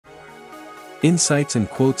Insights and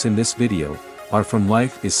quotes in this video are from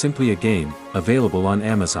Life is Simply a Game, available on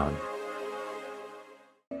Amazon.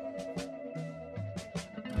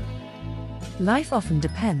 Life often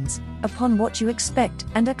depends upon what you expect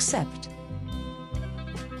and accept.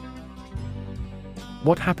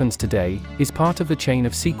 What happens today is part of the chain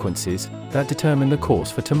of sequences that determine the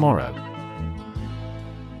course for tomorrow.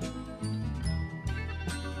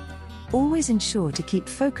 Always ensure to keep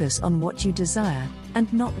focus on what you desire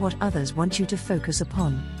and not what others want you to focus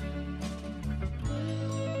upon.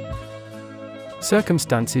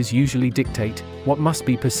 Circumstances usually dictate what must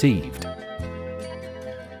be perceived.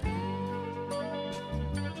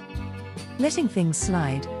 Letting things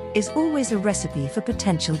slide is always a recipe for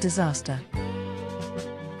potential disaster.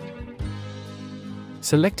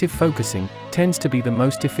 Selective focusing tends to be the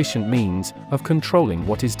most efficient means of controlling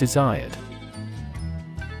what is desired.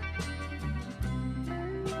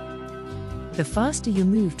 The faster you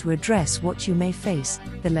move to address what you may face,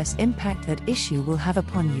 the less impact that issue will have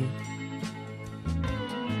upon you.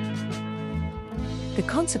 The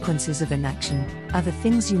consequences of inaction are the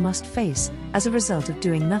things you must face as a result of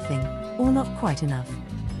doing nothing, or not quite enough.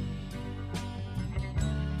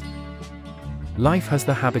 Life has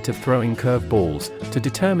the habit of throwing curveballs to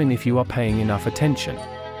determine if you are paying enough attention.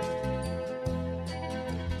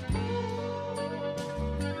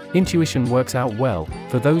 Intuition works out well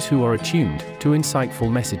for those who are attuned to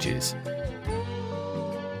insightful messages.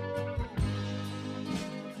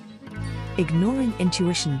 Ignoring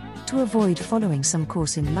intuition to avoid following some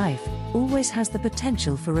course in life always has the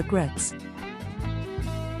potential for regrets.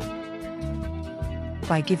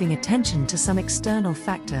 By giving attention to some external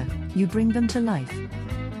factor, you bring them to life.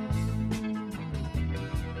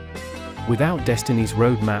 Without destiny's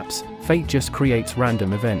roadmaps, fate just creates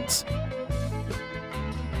random events.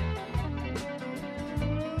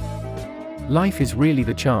 Life is really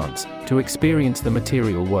the chance to experience the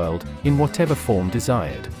material world in whatever form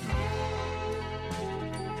desired.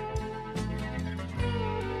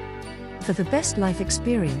 For the best life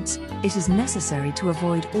experience, it is necessary to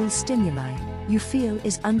avoid all stimuli you feel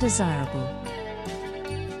is undesirable.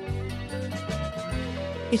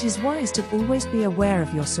 It is wise to always be aware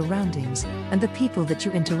of your surroundings and the people that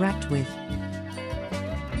you interact with.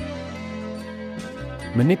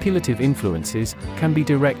 Manipulative influences can be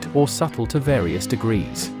direct or subtle to various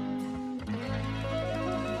degrees.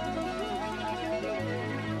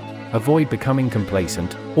 Avoid becoming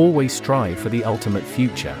complacent, always strive for the ultimate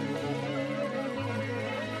future.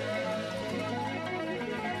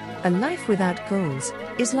 A life without goals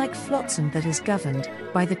is like flotsam that is governed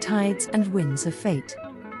by the tides and winds of fate.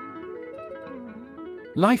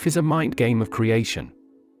 Life is a mind game of creation.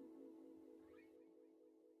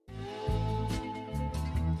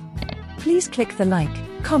 Please click the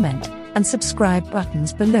like, comment, and subscribe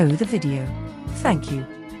buttons below the video. Thank you.